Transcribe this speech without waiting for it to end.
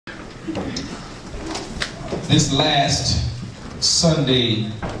This last Sunday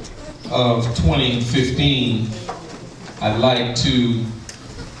of 2015, I'd like to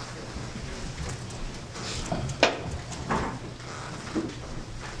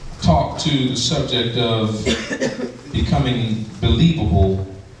talk to the subject of becoming believable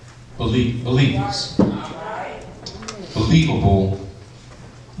believers. Believable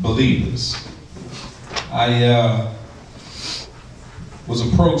believers. I was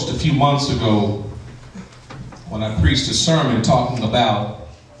approached a few months ago when I preached a sermon talking about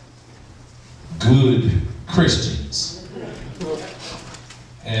good Christians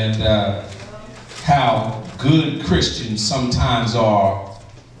and how good Christians sometimes are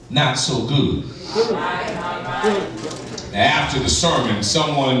not so good. After the sermon,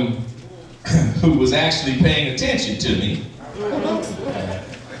 someone who was actually paying attention to me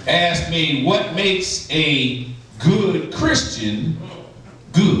asked me, what makes a good Christian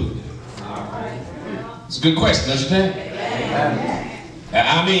good? It's a good question, doesn't it?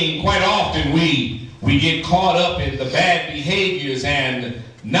 I mean, quite often we get caught up in the bad behaviors and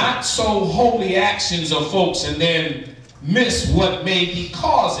not so holy actions of folks and then miss what may be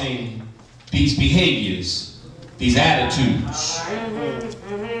causing these behaviors, these attitudes.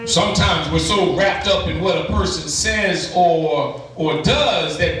 Sometimes we're so wrapped up in what a person says or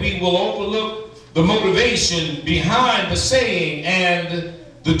does that we will overlook the motivation behind the saying and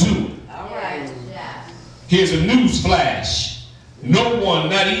the doing. Here's a news flash. No one,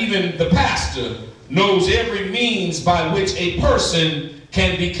 not even the pastor, knows every means by which a person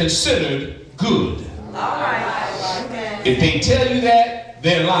can be considered good. If they tell you that,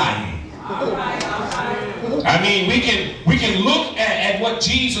 they're lying. I mean, we can look at what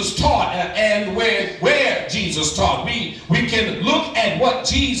Jesus taught and where Jesus taught. We can look at what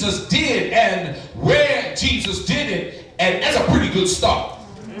Jesus did and where Jesus did it, and that's a pretty good start.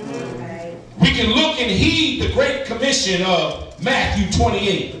 We can look and heed the Great Commission of Matthew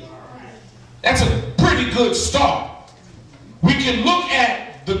 28. That's a pretty good start. We can look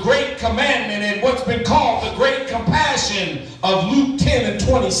at the Great Commandment and what's been called the Great Compassion of Luke 10 and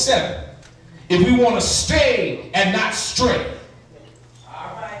 27. If we want to stay and not stray.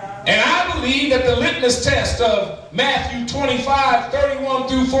 And I believe that the litmus test of Matthew 25, 31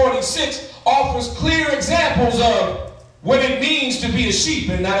 through 46 offers clear examples of what it means to be a sheep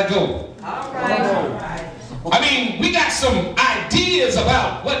and not a goat. I mean, we got some ideas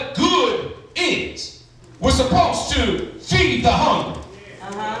about what good is. We're supposed to feed the hungry,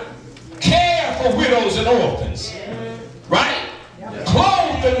 care for widows and orphans, right?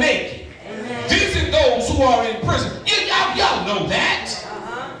 Clothe the naked, visit those who are in prison. Y'all know that.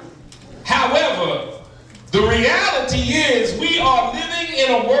 However, the reality is we are living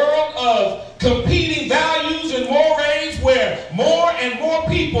in a world of competing values and mores where more and more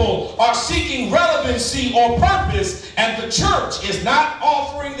people are seeking relevancy or purpose, and the church is not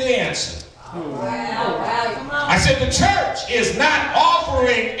offering the answer. I said the church is not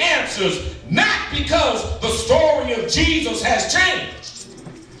offering answers, not because the story of Jesus has changed,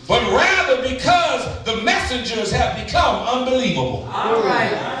 but rather because the messengers have become unbelievable.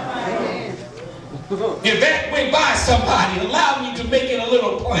 If that went by somebody, allow me to make it a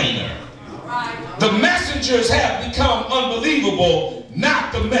little plainer. The messengers have become unbelievable,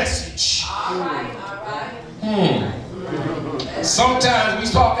 not the message. Sometimes we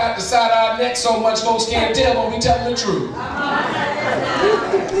talk out the side of our neck so much folks can't tell when we tell them the truth.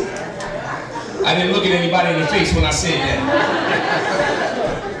 I didn't look at anybody in the face when I said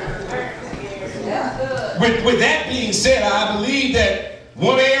that. With that being said, I believe that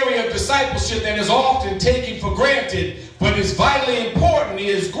one area of discipleship that is often taken for granted but is vitally important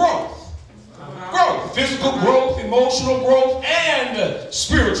is growth. Growth, physical growth, emotional growth, and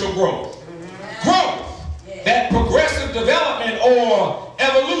spiritual growth. Growth, that progressive development or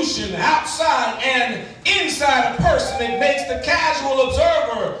evolution outside and inside a person that makes the casual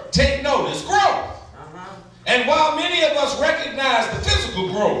observer take notice. Growth. And while many of us recognize the physical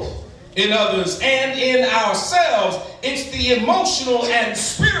growth in others and in ourselves, it's the emotional and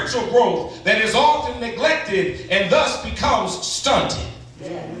spiritual growth that is often neglected and thus becomes stunted.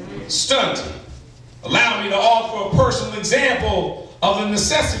 Stunted. Allow me to offer a personal example of the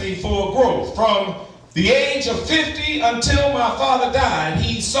necessity for growth. From the age of 50 until my father died,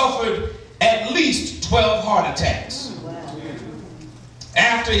 he suffered at least 12 heart attacks.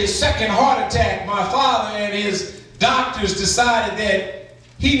 After his second heart attack, my father and his doctors decided that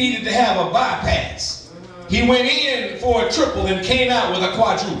he needed to have a bypass. He went in for a triple and came out with a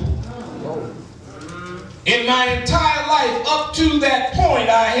quadruple. In my entire life up to that point,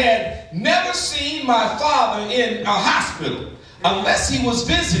 I had never seen my father in a hospital. unless he was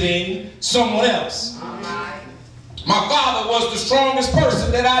visiting someone else. My father was the strongest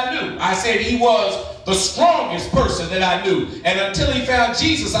person that I knew. I said he was the strongest person that I knew. And until he found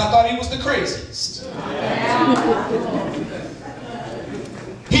Jesus, I thought he was the craziest.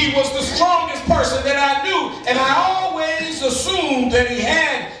 He was the strongest person that I knew. And I always assumed that he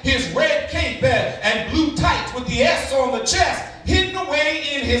had his red cape and blue tights with the S on the chest hidden away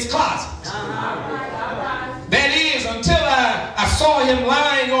in his closet. That is, until I saw him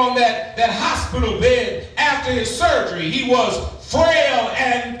lying on that hospital bed after his surgery. He was frail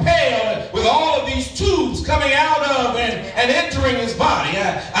and pale with all of these tubes coming out of and entering his body.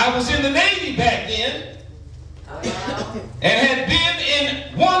 I was in the Navy back then and had been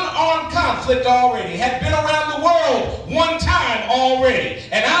in one-armed conflict already, had been around the world one time already,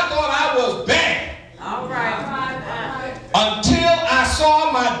 and I thought I was bad. All right. Until I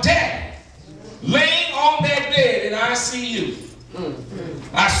saw my daddy laying on that bed in ICU.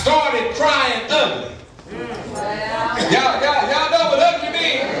 I started crying ugly. Y'all know what ugly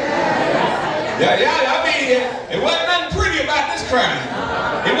means? I mean, it wasn't nothing pretty about this crying.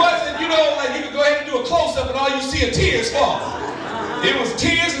 It wasn't, you know, like you could go ahead and do a close-up and all you see are tears fall. It was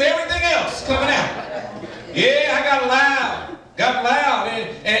tears and everything else coming out. Yeah, I got loud,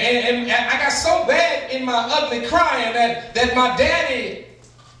 and I got so bad in my ugly crying that my daddy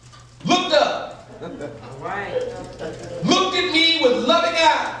looked up. Looked at me with loving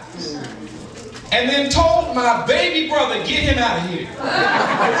eyes and then told my baby brother, get him out of here.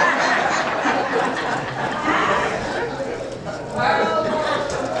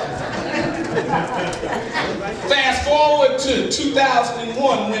 Fast forward to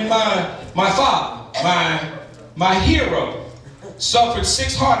 2001 when my father, my hero, suffered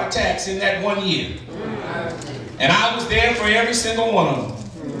 6 heart attacks in that 1 year. And I was there for every single one of them.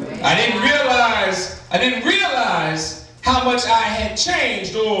 I didn't realize how much I had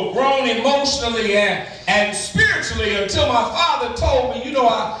changed or grown emotionally and spiritually until my father told me, you know,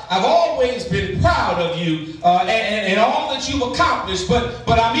 I've always been proud of you and all that you've accomplished, but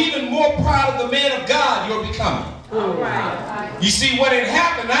I'm even more proud of the man of God you're becoming. All right. You see, what had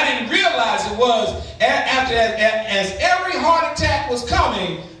happened, I didn't realize it was as every heart attack was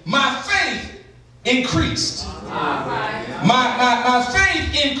coming, my faith increased. My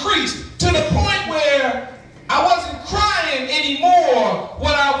faith increased to the point where I wasn't crying anymore.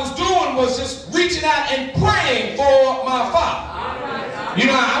 What I was doing was just reaching out and praying for my father. You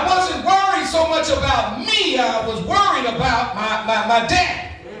know, I wasn't worried so much about me. I was worried about my dad.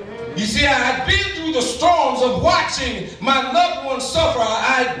 You see, I had been through the storms of watching my loved ones suffer.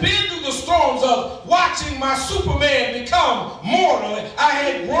 I had been through the storms of watching my Superman become mortal. I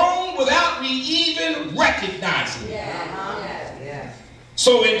had grown without me even recognizing it.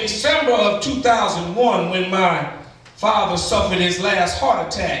 So in December of 2001, when my father suffered his last heart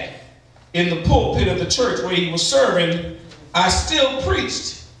attack in the pulpit of the church where he was serving, I still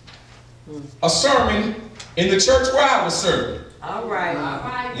preached a sermon in the church where I was serving. All right.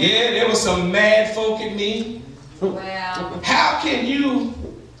 Yeah, there was some mad folk at me. Well. How can you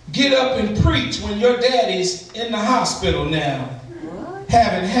get up and preach when your daddy's in the hospital now,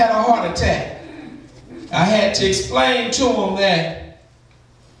 having had a heart attack? I had to explain to him that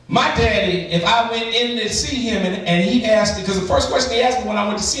my daddy, if I went in to see him and he asked me, because the first question he asked me when I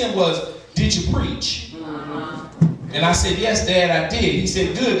went to see him was, did you preach? And I said, yes, Dad, I did. He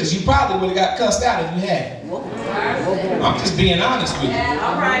said, good, because you probably would have got cussed out if you had. I'm just being honest with you.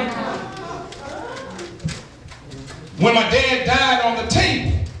 All right. When my dad died on the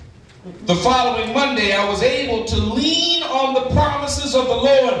table, the following Monday, I was able to lean on the promises of the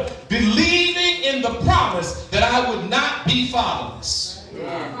Lord, believing in the promise that I would not be fatherless.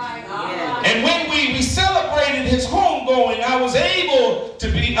 And when we celebrated his homegoing, I was able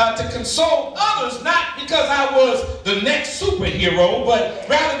to console others, not because I was the next superhero, but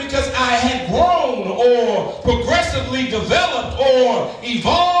rather because I had grown or progressively developed or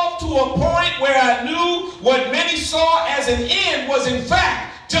evolved to a point where I knew what many saw as an end was in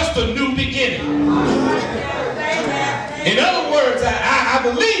fact just a new beginning. In other words, I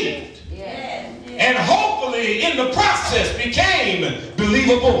believed. And hopefully in the process became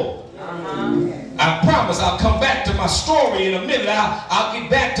believable. I promise I'll come back to my story in a minute. I'll get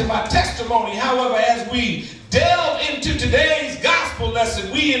back to my testimony. However, as we delve into today's gospel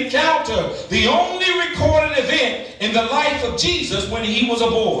lesson, we encounter the only recorded event in the life of Jesus when he was a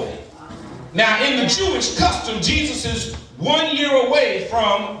boy. Now, in the Jewish custom, Jesus is 1 year away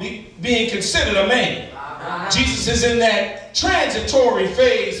from being considered a man. Jesus is in that transitory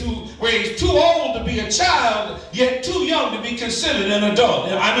phase where he's too old to be a child, yet too young to be considered an adult.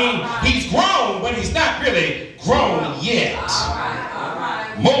 I mean, he's grown, but he's not really grown yet.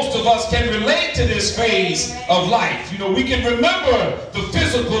 Most of us can relate to this phase of life. You know, we can remember the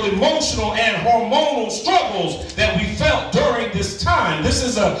physical, emotional, and hormonal struggles that we felt during this time. This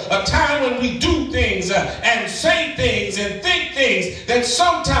is a time when we do things and say things and think things that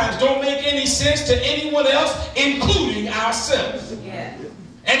sometimes don't make any sense to anyone else, including ourselves. Yeah.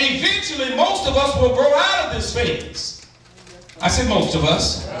 And eventually, most of us will grow out of this phase. I said most of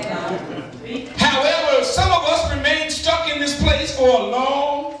us. Yeah. However, some of us remain stuck in this place for a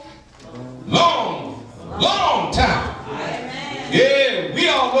long time. Yeah, we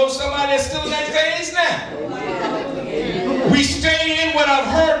all know somebody that's still in that phase now. We stay in what I've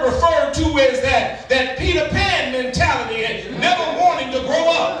heard referred to as that Peter Pan mentality, never wanting to grow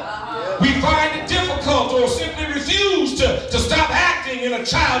up. We find it difficult or simply refuse to stop acting in a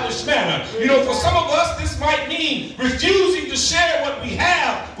childish manner. You know, for some of us, this might mean refusing to share what we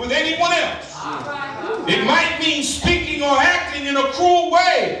have with anyone else. It might mean speaking or acting in a cruel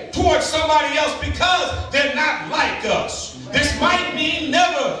way towards somebody else because they're not like us. This might mean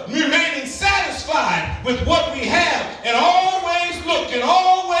never remaining satisfied with what we have and always looking,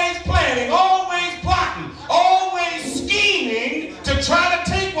 always planning, always plotting, always scheming to try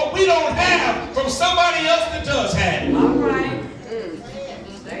to take what we don't have from somebody else that does have it. All right.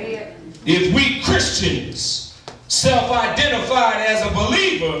 If we Christians self-identified as a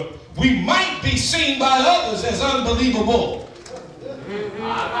believer, we might be seen by others as unbelievable.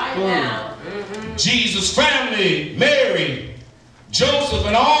 Jesus' family, Mary, Joseph,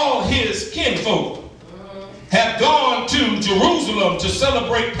 and all his kinfolk have gone to Jerusalem to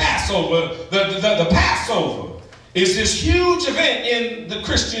celebrate Passover. The Passover is this huge event in the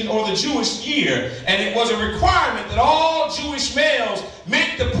Christian or the Jewish year, and it was a requirement that all Jewish males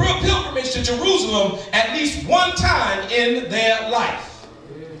make the pilgrimage to Jerusalem at least one time in their life.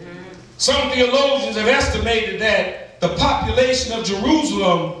 Some theologians have estimated that the population of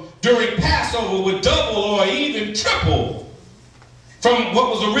Jerusalem during Passover would double or even triple from what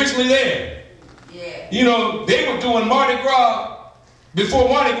was originally there. Yeah. You know, they were doing Mardi Gras before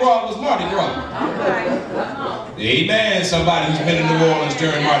Mardi Gras was Mardi Gras. Amen, somebody who's been in New Orleans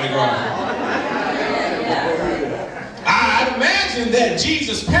during Mardi Gras. I'd imagine that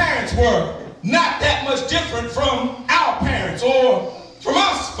Jesus' parents were not that much different from our parents or from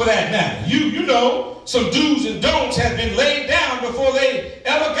us, for that matter. You know, some do's and don'ts have been laid down before they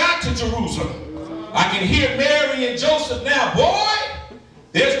ever got to Jerusalem. I can hear Mary and Joseph now. Boy,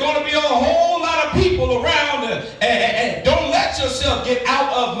 there's going to be a whole lot of people around, and don't let yourself get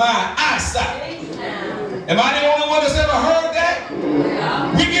out of my eyesight. Am I the only one that's ever heard that?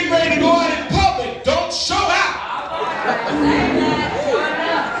 We get ready to go out in public. Don't show out.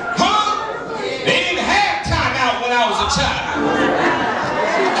 Huh? They didn't have time out when I was a child.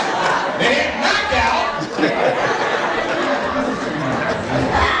 They had knockout.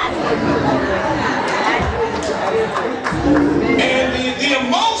 And the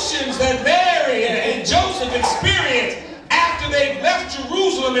emotions that Mary and Joseph experienced after they left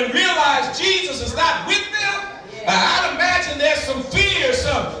Jerusalem and realized Jesus is not with them, I'd imagine there's some fear,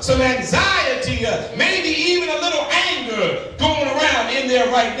 some anxiety, maybe even a little anger going around in there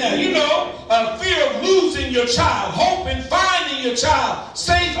right now. You know, fear of losing your child, hope in finding your child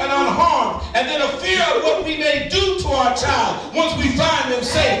safe and unharmed, and then a fear of what we may do to our child once we find them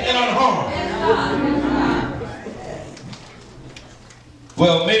safe and unharmed.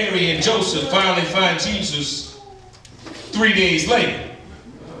 Well, Mary and Joseph finally find Jesus 3 days later.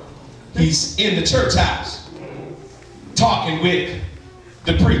 He's in the church house talking with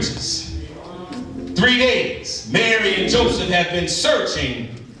the preachers. 3 days, Mary and Joseph have been searching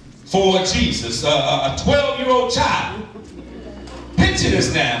for Jesus, a 12-year-old child. Picture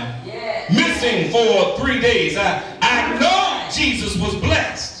this now. Missing for 3 days. I know Jesus was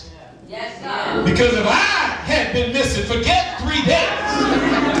blessed. Yes, sir. Because if I had been missing, forget 3 days.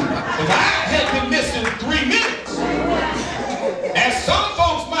 If I had been missing 3 minutes, as some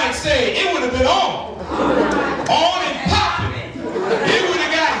folks might say, it would have been on and popping. It would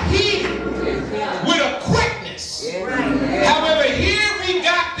have got heated with a quickness. However, here we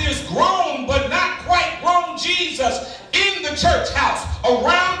got this grown but not quite grown Jesus in the church house,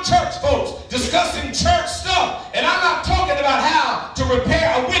 around church folks, discussing church stuff. And I'm not talking about how to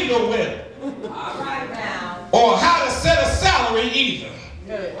repair a window well. Or how to set a salary either.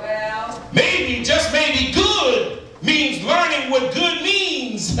 Well, maybe, just maybe, good means learning what good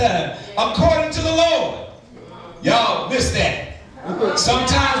means according to the Lord. Y'all miss that.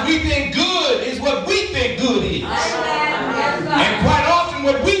 Sometimes we think good is what we think good is. And quite often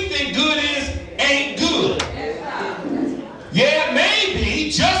what we think good is ain't good. Yeah, maybe,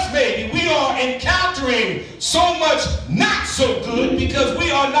 just maybe, we are encountering so much not so good because we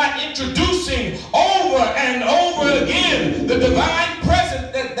are not introducing over and over again the divine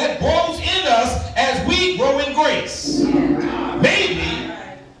presence that grows in us as we grow in grace. Maybe,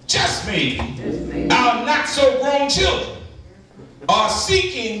 just maybe, our not so grown children are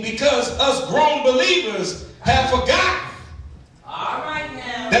seeking because us grown believers have forgotten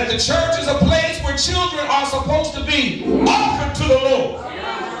that the church is a place where children are supposed to be offered to the Lord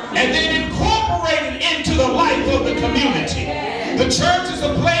and then incorporated into the life of the community. The church is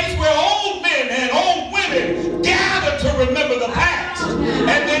a place where old men and old women gather to remember the past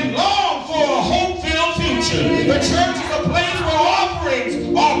and then long for a hope-filled future. The church is a place where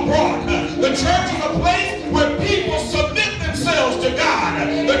offerings are brought. The church is a place where people submit themselves to God.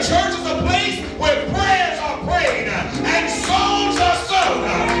 The church is a place where prayers are prayed and songs are sung.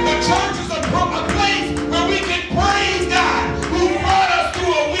 The church is a place where we can praise God who brought us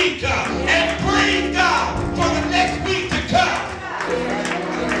through a week and praise God for the next week to come.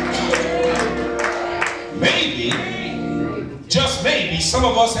 Maybe, just maybe, some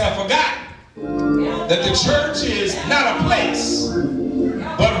of us have forgotten that the church is not a place,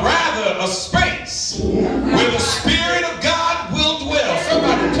 but rather a space where the Spirit of God will dwell.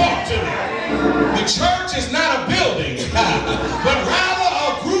 Somebody talk to me. The church is not a building, but rather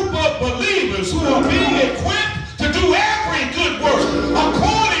a group of believers who are being equipped to do every good work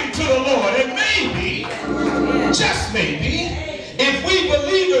according to the Lord. And maybe, just maybe, if we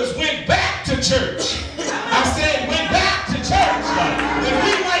believers went back to church, I said went back to church, then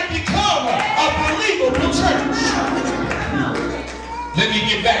we might become a believable church. Let me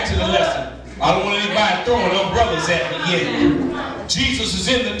get back to the lesson. I don't want anybody throwing umbrellas at me yet. Jesus is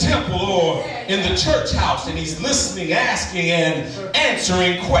in the temple or in the church house and he's listening, asking, and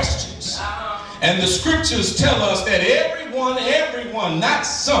answering questions. And the scriptures tell us that everyone, not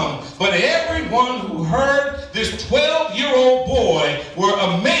some, but everyone who heard this 12-year-old boy were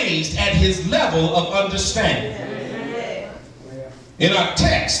amazed at his level of understanding. In our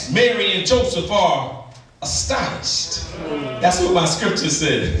text, Mary and Joseph are astonished. That's what my scripture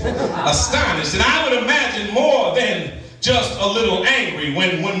said. Astonished. And I would imagine more than just a little angry.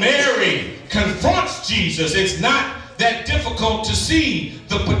 When Mary confronts Jesus, it's not that difficult to see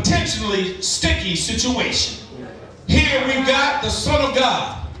the potentially sticky situation. Here we've got the Son of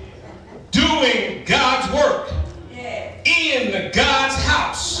God doing God's work in God's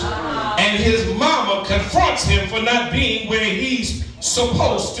house. And his mama confronts him for not being where he's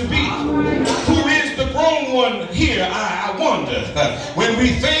supposed to be. Who is the grown one here? I wonder. When we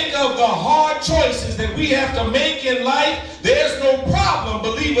think of the hard choices that we have to make in life, there's no problem,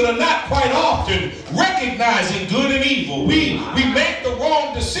 believe it or not, quite often recognizing good and evil. We make the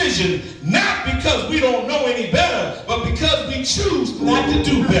wrong decision not because we don't know any better, but because we choose not to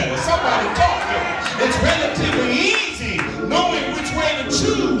do better. Somebody talk to me. It's relatively easy knowing which way to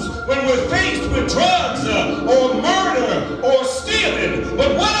choose when we're faced with drugs or murder or stealing.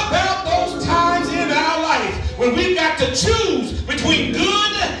 But what about those times in our life when we've got to choose between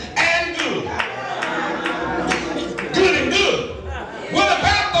good and good? Good and good. What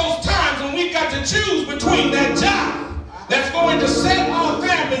about those times when we've got to choose between that job that's going to set our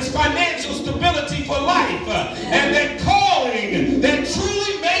family's financial stability for life and that calling that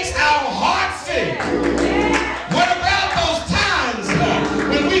truly makes our hearts sing? What about those times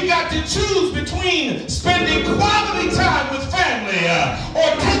when we got to choose between spending quality time with family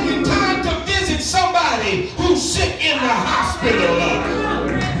or taking time to visit somebody who's sick in the hospital?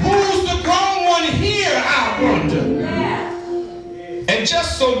 Who's the grown one here, I wonder? And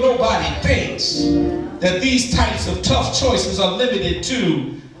just so nobody thinks that these types of tough choices are limited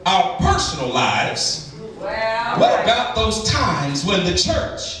to our personal lives, what about those times when the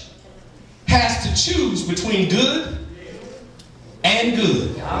church has to choose between good and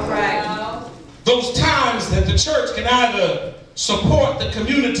good? All right. Those times that the church can either support the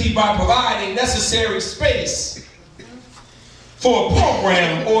community by providing necessary space for a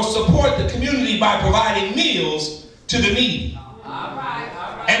program or support the community by providing meals to the needy. All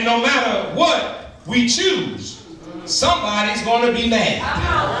right. And no matter what we choose, somebody's going to be mad.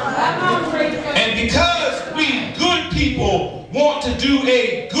 And because we good people want to do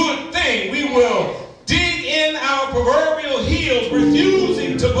a good thing, we will dig in our proverbial heels,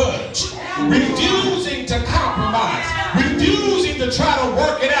 refusing to budge, refusing to compromise, refusing to try to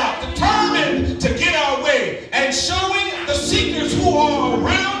work it out, determined to get our way, and showing the seekers who are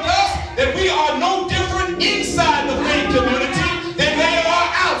around us that we are no different inside the faith community than they are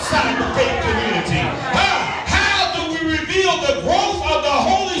outside the faith community.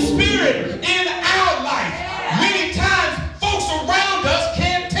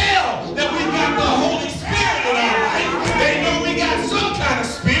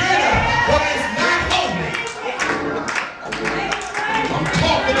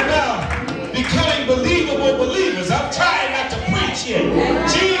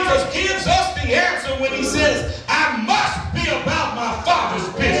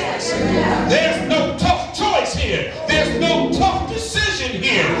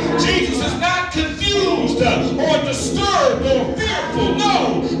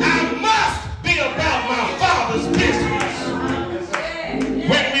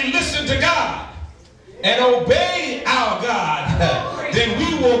 and obey our God, then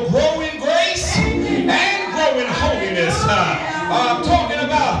we will grow in grace and grow in holiness. I'm talking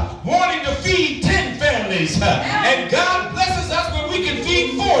about wanting to feed 10 families, and God blesses us when we can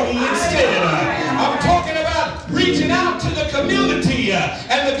feed 40 instead. I'm talking about reaching out to the community,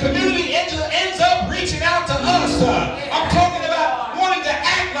 and the community ends up reaching out to us. I'm talking about wanting to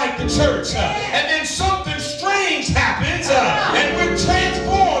act like the church, and then something strange happens, and we're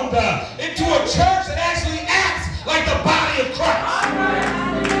transformed into a church that actually acts like the body of Christ.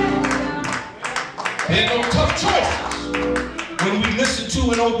 There are no tough choices when we listen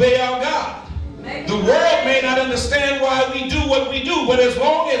to and obey our God. The world may not understand why we do what we do, but as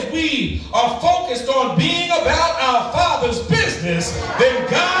long as we are focused on being about our Father's business, then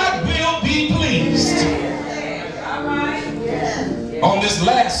God will be pleased. On this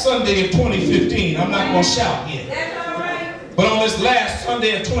last Sunday of 2015, I'm not going to shout yet, but on this last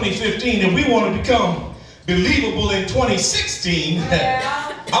Sunday of 2015, if we want to become believable in 2016,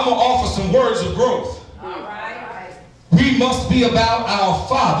 I'm going to offer some words of growth. We must be about our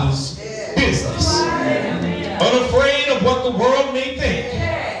Father's business. Unafraid of what the world may think.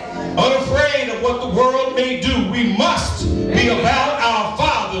 Unafraid of what the world may do. We must be about our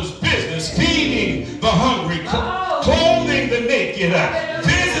Father's business. Feeding the hungry, clothing the naked,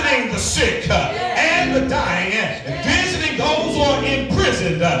 visiting the sick and the dying, visiting those who are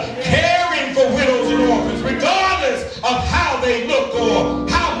imprisoned, caring for widows and orphans, regardless of how they look or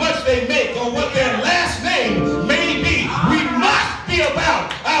how much they make or what their last name may be. We must be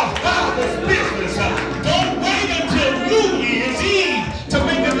about our Father's business. Don't wait until New Year's Eve to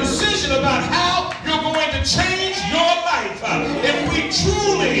make a decision about how you're going to change your life. If we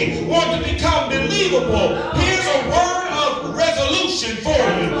truly want to become believable, here's a word of resolution for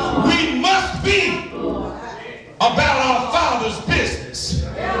you. We must be about our Father's business,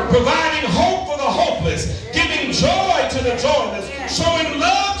 providing hope for the hopeless, giving joy to the joyless, showing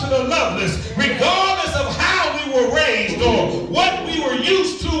love to the loveless, regardless of how we were raised or what we were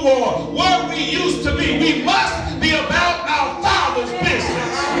used to or where we used to be. We must be about our Father's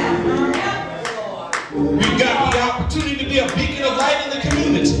business. We've got the opportunity to be a beacon of light in the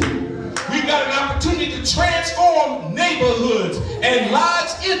community. We've got an opportunity to transform neighborhoods and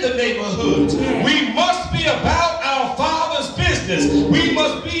lives in the neighborhoods. We must be about our Father's business. We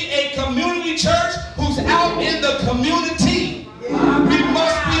must be a community church who's out in the community. We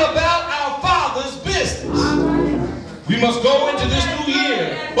must be about our Father's business. We must go into this new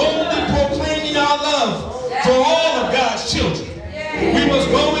year boldly proclaiming our love for all of God's children. We must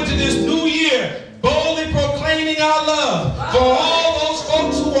go into this new year boldly proclaiming our love for all those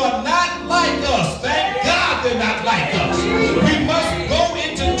folks who are not like us. Thank God they're not like us. We must go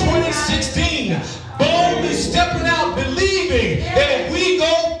into 2016 boldly stepping out, believing that if we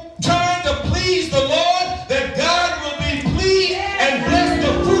go turn to please the Lord, that God will be pleased and bless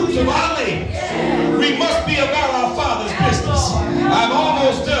the fruits of our labor. We must be about our Father's business. I'm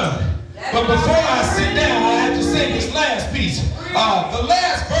almost done. But before I sit down, I have to say this last piece. The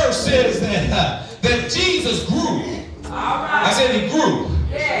last verse says that Jesus grew. I said he grew.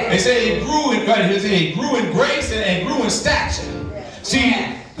 They say he grew in, right here, he grew in grace and grew in stature. See,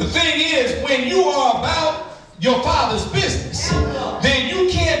 the thing is, when you are about your Father's business, then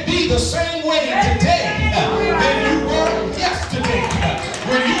you can't be the same way today than you were yesterday.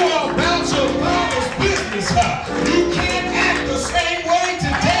 When you are about your Father's business, you can't act the same way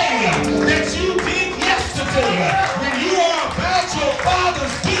today that you did yesterday. When you are about your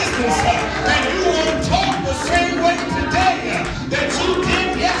Father's business, then you won't talk the same way today that you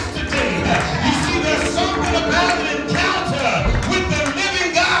did yesterday. You see, there's something about an encounter with the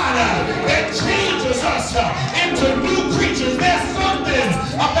living God that changes us into new creatures. There's something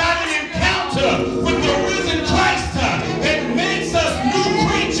about an encounter with the risen Christ that makes us new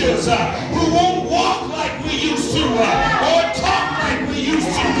creatures who won't walk like we used to or talk like we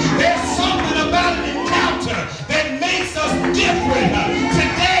used to. There's something about an encounter that makes us different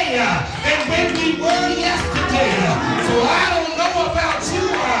today than when we were yesterday. So I don't know about you,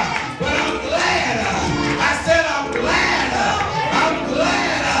 but I'm glad. I said I'm glad. I'm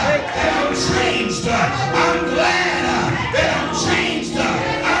glad that I'm changed. I'm glad that I'm changed.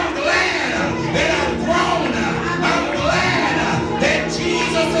 I'm glad that I've grown. I'm glad that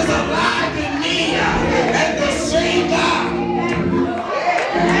Jesus is alive in me and the same God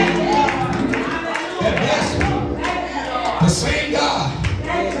that blessed me. The same God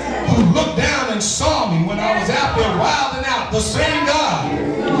who looked down and saw me when I was out there wilding out. The same God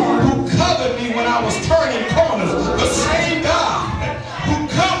who covered me when I was turning corners. The same God who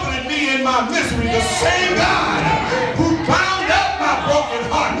comforted me in my misery. The same God